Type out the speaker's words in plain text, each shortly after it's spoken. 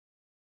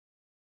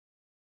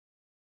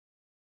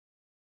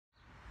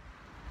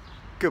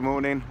Good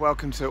morning,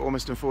 welcome to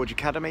Ormiston Forge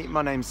Academy.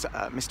 My name's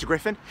Mr.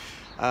 Griffin.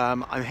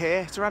 I'm here,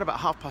 it's around about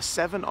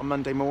 7:30 on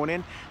Monday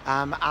morning,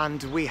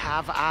 and we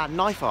have our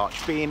knife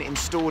arch being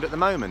installed at the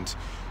moment.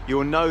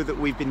 You'll know that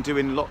we've been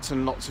doing lots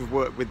and lots of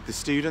work with the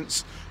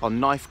students on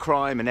knife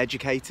crime and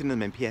educating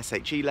them in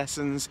PSHE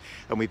lessons,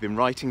 and we've been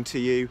writing to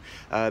you.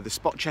 The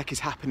spot check is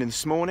happening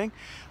this morning.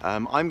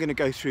 I'm going to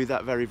go through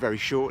that very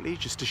shortly,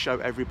 just to show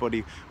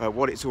everybody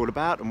what it's all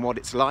about and what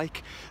it's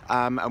like.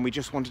 And we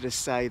just wanted to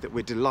say that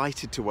we're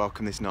delighted to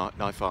welcome this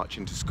knife arch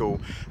into school,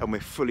 and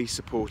we're fully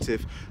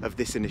supportive of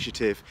this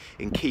initiative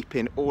in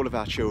keeping all of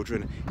our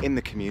children in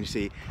the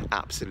community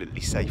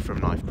absolutely safe from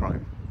knife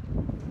crime.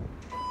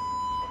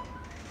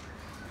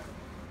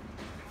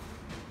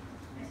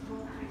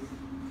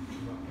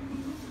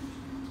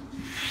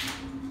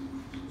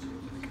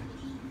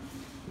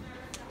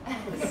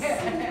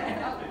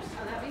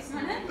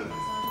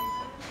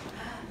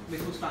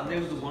 We'll stand there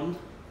with the wand.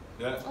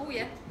 Yeah. Oh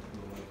yeah.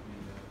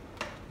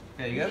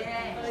 There you go.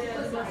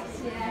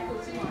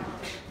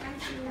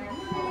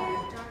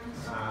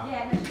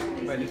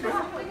 Ready for it?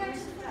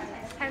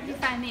 How have you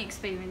found the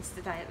experience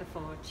today at the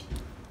Forge?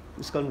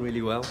 It's gone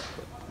really well.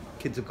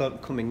 Kids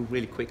have coming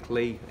really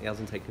quickly. It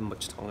hasn't taken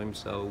much time,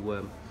 so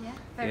Yeah,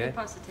 very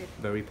positive.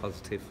 Very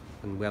positive,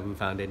 and we haven't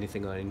found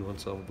anything on anyone,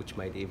 so which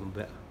made it even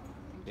better.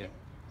 Yeah.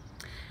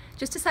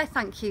 Just to say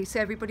thank you to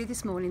everybody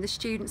this morning, the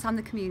students and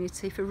the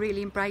community, for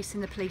really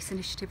embracing the police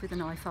initiative with the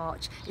knife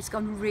arch. It's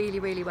gone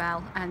really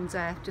well, and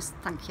just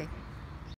thank you.